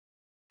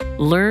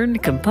Learn,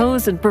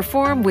 compose, and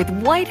perform with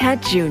White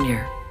Hat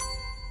Jr.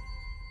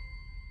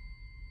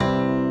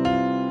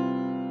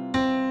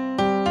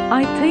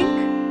 I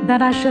think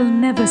that I shall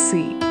never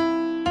see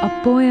a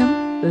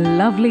poem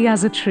lovely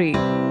as a tree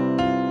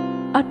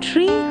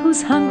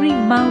whose hungry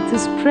mouth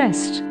is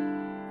pressed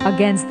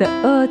against the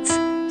earth's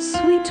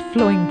sweet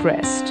flowing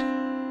breast.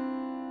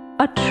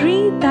 A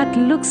tree that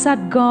looks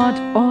at God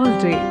all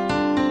day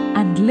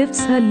and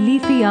lifts her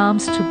leafy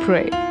arms to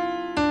pray.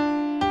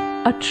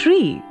 A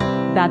tree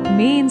that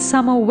may in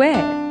summer wear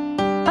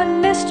a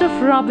nest of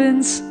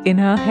robins in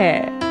her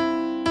hair,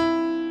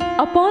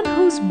 upon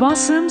whose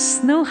bosom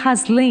snow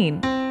has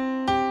lain,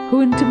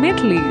 who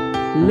intimately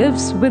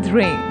lives with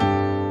rain.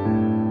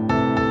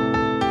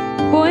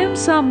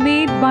 Poems are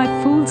made by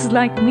fools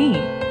like me,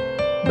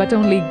 but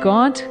only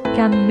God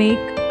can make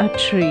a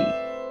tree.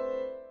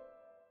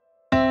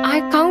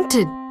 I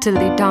counted till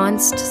they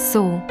danced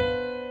so,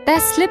 their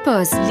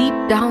slippers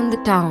leaped down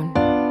the town,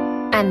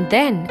 and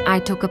then I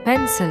took a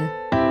pencil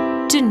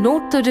to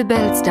note the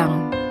rebels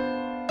down.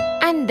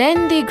 And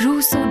then they grew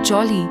so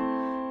jolly,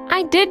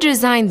 I did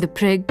resign the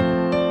prig,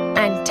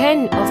 and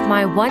 10 of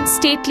my once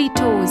stately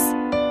toes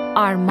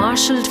are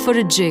marshalled for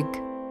a jig.